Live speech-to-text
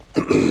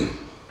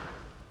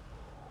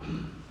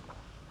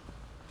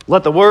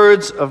Let the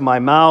words of my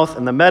mouth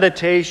and the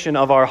meditation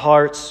of our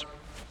hearts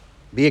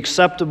be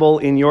acceptable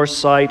in your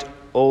sight,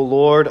 O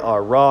Lord,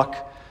 our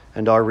rock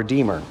and our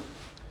Redeemer.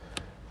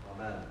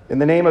 Amen. In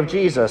the name of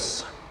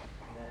Jesus.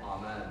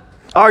 Amen.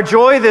 Our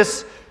joy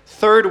this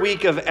third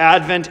week of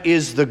Advent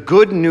is the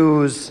good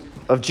news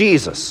of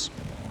Jesus.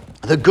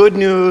 The good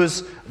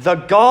news, the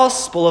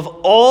gospel of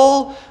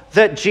all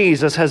that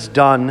Jesus has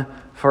done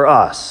for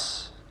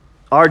us.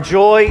 Our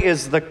joy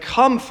is the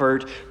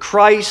comfort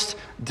Christ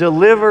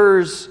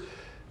delivers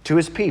to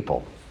his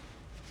people,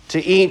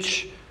 to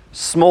each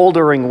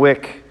smoldering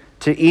wick,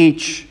 to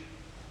each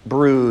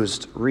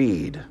bruised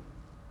reed.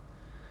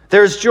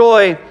 There's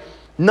joy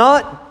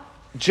not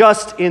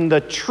just in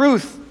the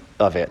truth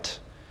of it.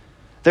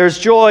 There's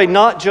joy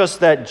not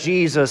just that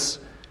Jesus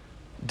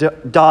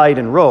died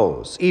and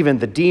rose. Even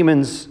the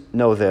demons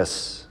know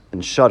this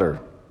and shudder.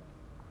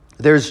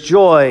 There's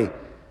joy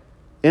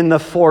in the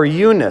for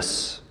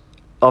you-ness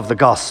of the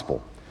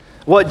gospel.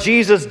 What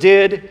Jesus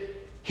did,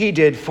 he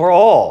did for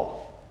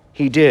all.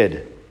 He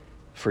did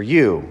for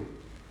you.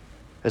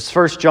 As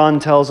 1 John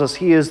tells us,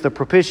 he is the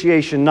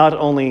propitiation not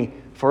only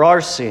for our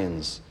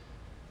sins,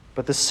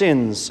 but the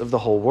sins of the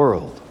whole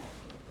world.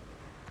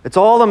 It's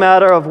all a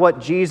matter of what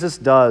Jesus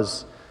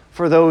does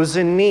for those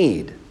in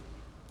need.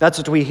 That's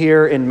what we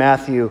hear in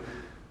Matthew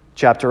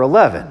chapter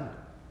 11.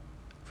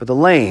 For the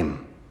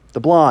lame, the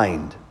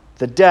blind,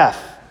 the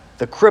deaf,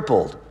 the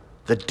crippled,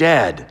 the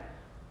dead,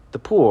 the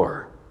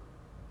poor.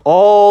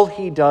 All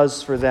he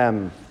does for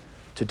them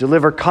to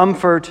deliver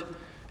comfort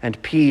and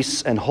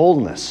peace and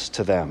wholeness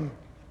to them.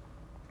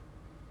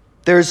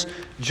 There's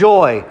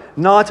joy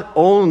not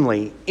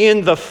only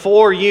in the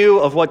for you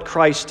of what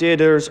Christ did,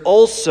 there's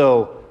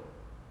also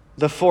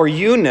the for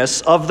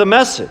you-ness of the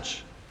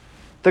message.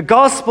 The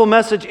gospel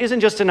message isn't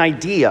just an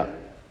idea,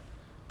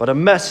 but a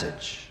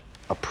message,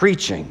 a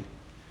preaching.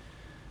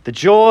 The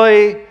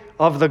joy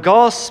of the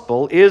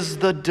gospel is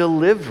the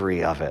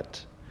delivery of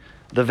it,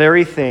 the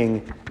very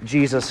thing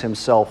Jesus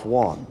himself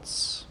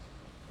wants.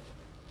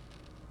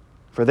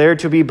 For there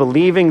to be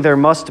believing, there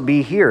must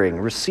be hearing,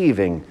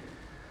 receiving.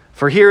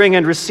 For hearing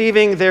and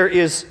receiving, there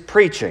is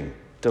preaching,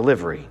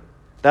 delivery.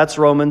 That's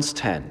Romans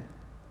 10.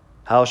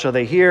 How shall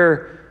they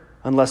hear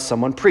unless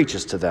someone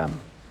preaches to them?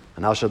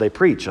 And how shall they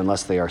preach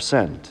unless they are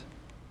sent?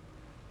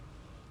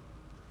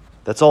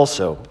 That's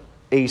also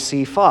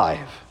AC 5.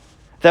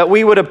 That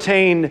we would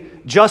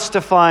obtain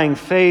justifying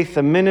faith,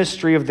 the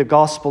ministry of the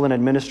gospel and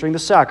administering the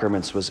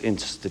sacraments was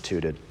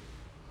instituted.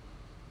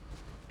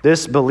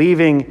 This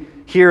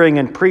believing, hearing,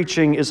 and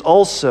preaching is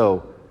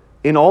also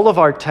in all of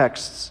our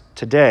texts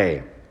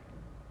today.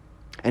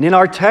 And in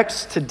our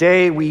text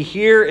today, we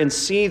hear and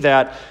see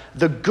that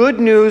the good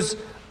news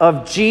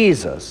of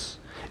Jesus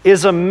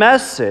is a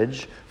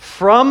message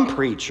from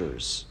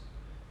preachers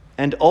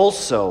and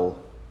also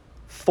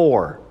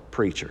for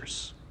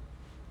preachers.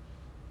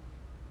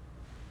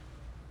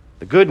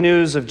 The good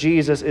news of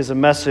Jesus is a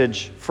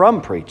message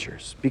from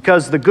preachers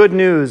because the good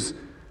news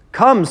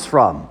comes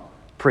from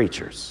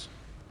preachers,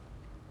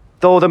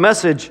 though the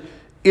message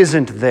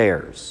isn't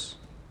theirs.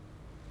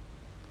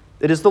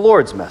 It is the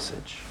Lord's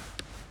message.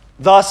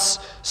 Thus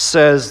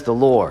says the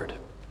Lord,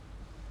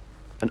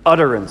 an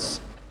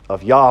utterance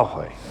of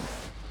Yahweh.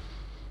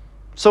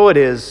 So it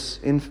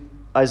is in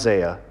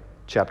Isaiah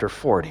chapter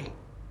 40.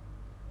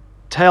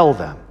 Tell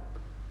them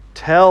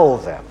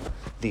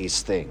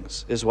these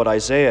things, is what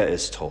Isaiah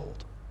is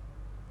told.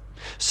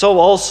 So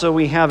also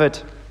we have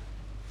it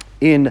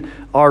in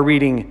our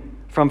reading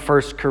from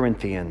 1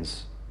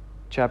 Corinthians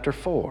chapter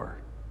 4.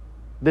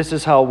 This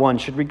is how one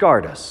should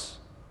regard us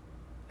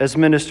as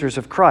ministers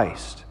of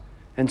Christ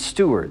and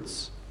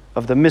stewards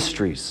of the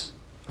mysteries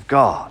of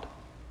God.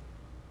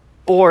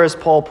 Or as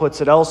Paul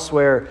puts it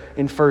elsewhere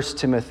in 1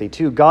 Timothy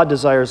 2, God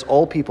desires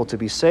all people to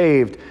be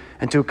saved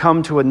and to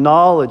come to a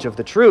knowledge of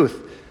the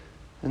truth.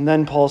 And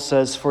then Paul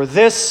says, for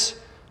this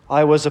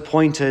I was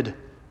appointed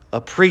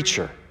a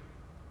preacher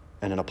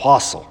and an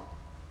apostle,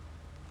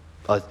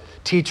 a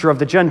teacher of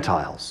the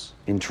Gentiles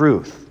in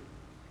truth.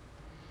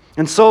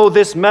 And so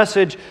this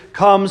message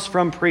comes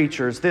from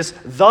preachers. This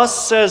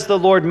thus says the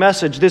Lord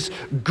message, this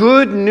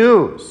good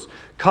news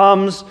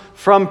comes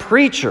from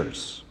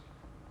preachers.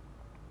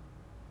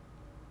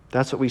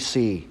 That's what we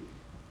see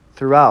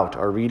throughout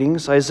our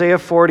readings. Isaiah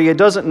 40, it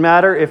doesn't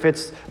matter if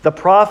it's the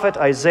prophet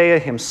Isaiah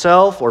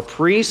himself or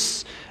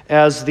priests,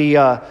 as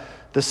the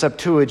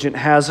Septuagint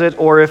has it,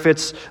 or if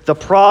it's the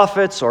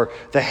prophets or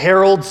the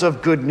heralds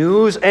of good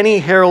news, any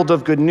herald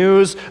of good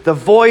news, the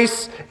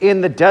voice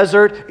in the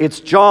desert, it's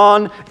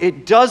John.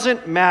 It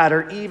doesn't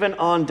matter, even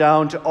on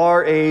down to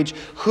our age,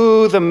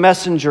 who the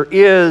messenger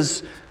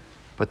is,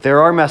 but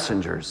there are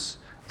messengers.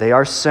 They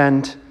are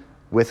sent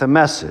with a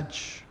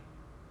message.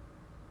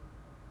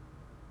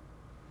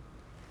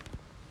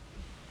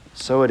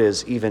 So it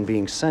is even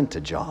being sent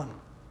to John.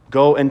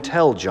 Go and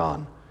tell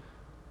John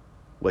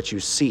what you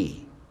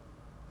see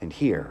and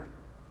hear.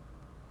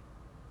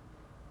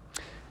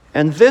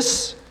 And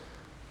this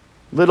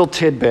little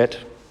tidbit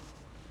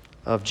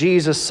of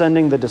Jesus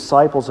sending the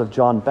disciples of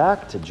John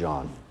back to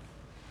John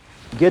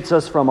gets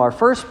us from our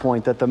first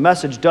point that the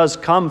message does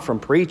come from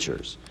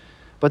preachers,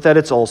 but that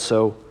it's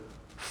also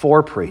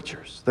for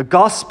preachers. The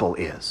gospel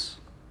is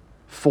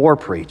for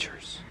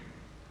preachers.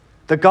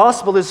 The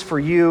gospel is for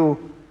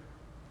you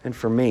and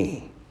for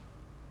me.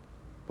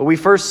 But we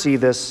first see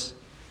this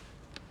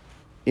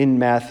in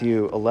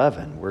Matthew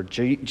 11, where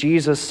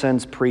Jesus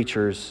sends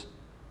preachers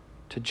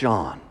to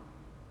John.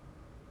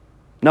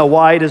 Now,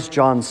 why does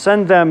John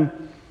send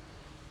them?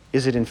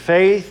 Is it in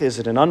faith? Is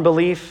it in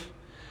unbelief?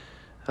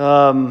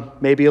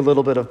 Maybe a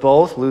little bit of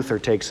both. Luther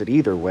takes it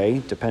either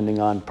way, depending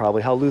on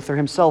probably how Luther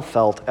himself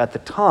felt at the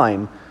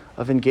time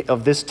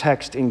of this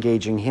text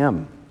engaging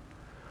him.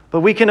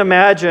 But we can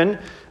imagine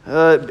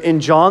in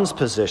John's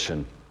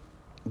position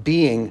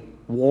being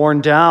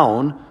worn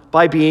down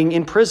by being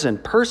in prison,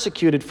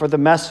 persecuted for the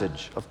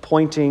message of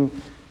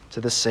pointing to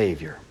the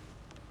Savior.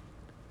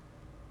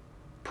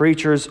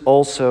 Preachers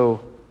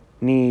also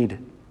need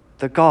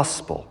the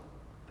gospel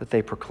that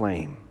they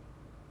proclaim.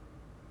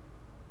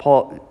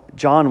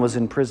 John was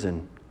in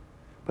prison,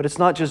 but it's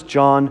not just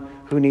John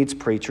who needs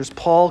preachers.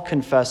 Paul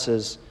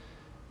confesses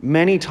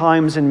many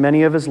times in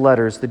many of his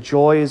letters the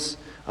joys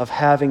of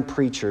having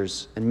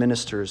preachers and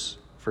ministers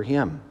for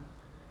him.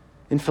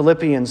 In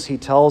Philippians, he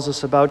tells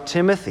us about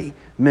Timothy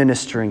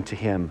ministering to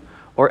him,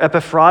 or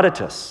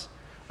Epaphroditus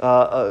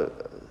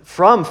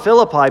from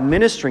Philippi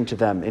ministering to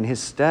them in his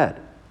stead.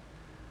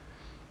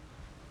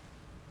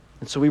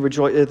 And so we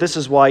rejoice. This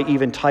is why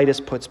even Titus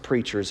puts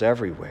preachers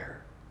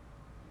everywhere.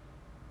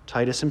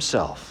 Titus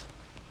himself.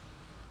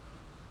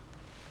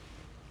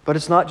 But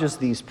it's not just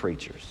these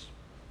preachers.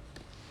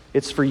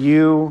 It's for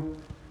you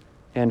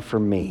and for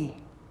me.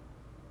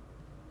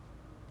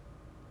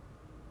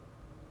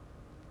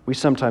 We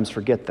sometimes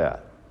forget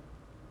that.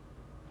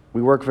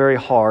 We work very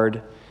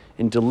hard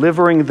in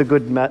delivering the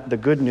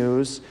good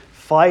news,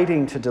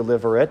 fighting to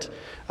deliver it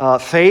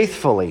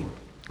faithfully,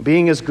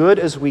 being as good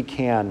as we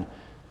can.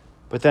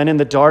 But then in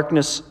the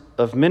darkness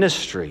of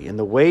ministry, in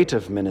the weight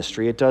of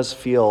ministry, it does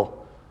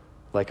feel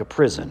like a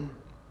prison.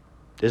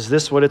 Is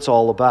this what it's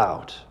all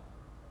about?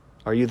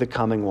 Are you the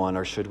coming one,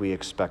 or should we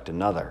expect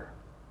another?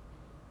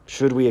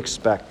 Should we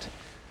expect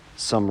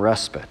some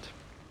respite?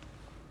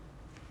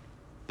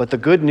 But the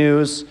good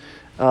news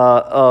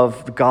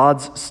of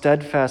God's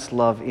steadfast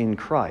love in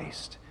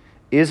Christ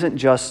isn't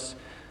just,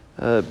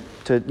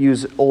 to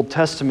use Old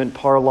Testament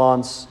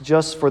parlance,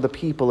 just for the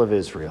people of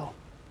Israel.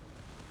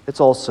 It's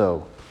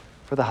also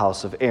for the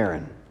house of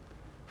Aaron,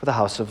 for the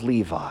house of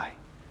Levi.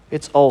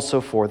 It's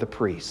also for the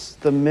priests,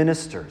 the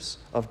ministers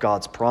of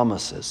God's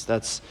promises.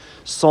 That's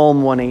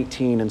Psalm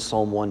 118 and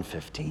Psalm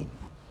 115.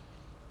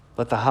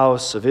 Let the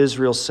house of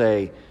Israel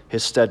say,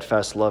 his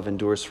steadfast love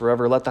endures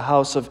forever. Let the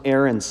house of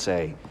Aaron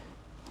say,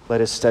 let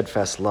his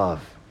steadfast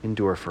love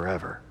endure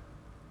forever.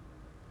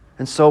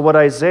 And so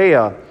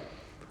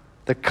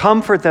the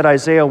comfort that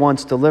Isaiah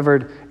once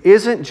delivered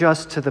isn't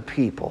just to the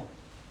people.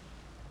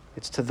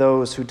 It's to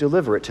those who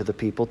deliver it to the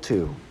people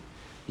too.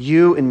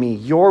 You and me,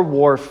 your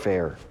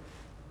warfare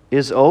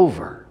is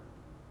over.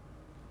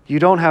 You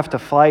don't have to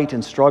fight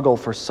and struggle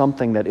for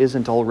something that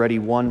isn't already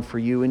won for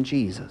you in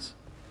Jesus.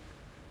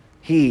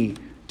 He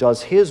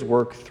does his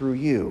work through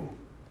you.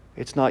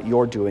 It's not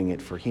your doing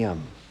it for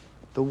him.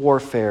 The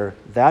warfare,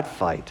 that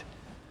fight,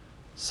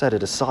 set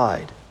it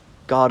aside.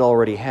 God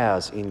already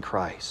has in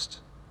Christ.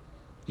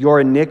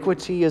 Your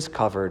iniquity is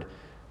covered.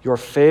 Your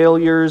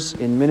failures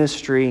in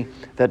ministry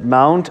that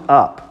mount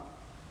up,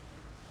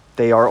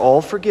 they are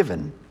all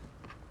forgiven.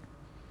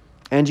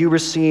 And you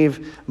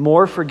receive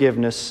more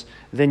forgiveness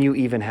than you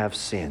even have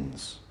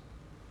sins.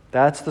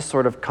 That's the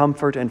sort of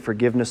comfort and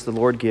forgiveness the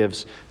Lord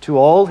gives to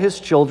all his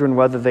children,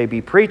 whether they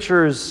be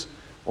preachers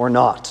or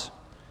not.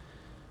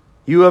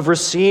 You have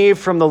received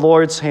from the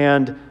Lord's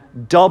hand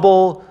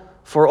double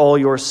for all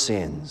your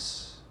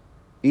sins.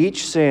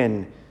 Each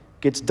sin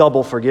gets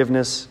double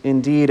forgiveness.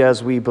 Indeed,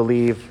 as we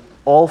believe,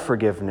 all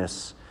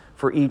forgiveness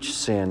for each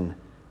sin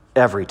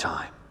every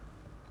time.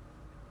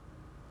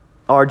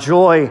 Our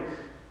joy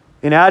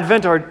in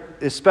Advent,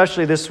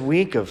 especially this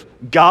week of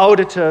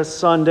Gaudete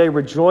Sunday,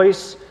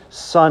 Rejoice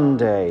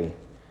Sunday,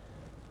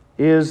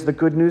 is the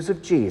good news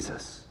of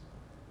Jesus,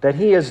 that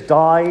he has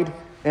died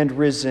and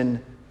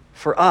risen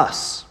for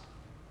us,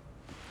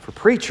 for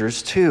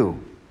preachers too.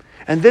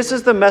 And this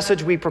is the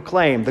message we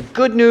proclaim, the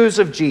good news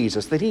of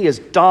Jesus, that he has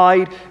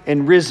died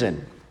and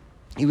risen.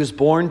 He was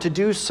born to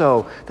do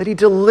so, that he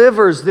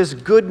delivers this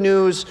good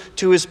news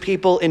to his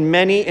people in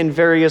many and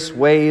various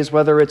ways,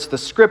 whether it's the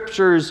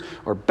scriptures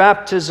or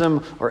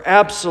baptism or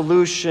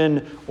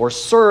absolution or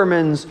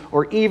sermons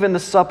or even the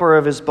supper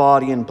of his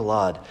body and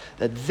blood.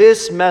 That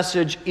this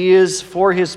message is for his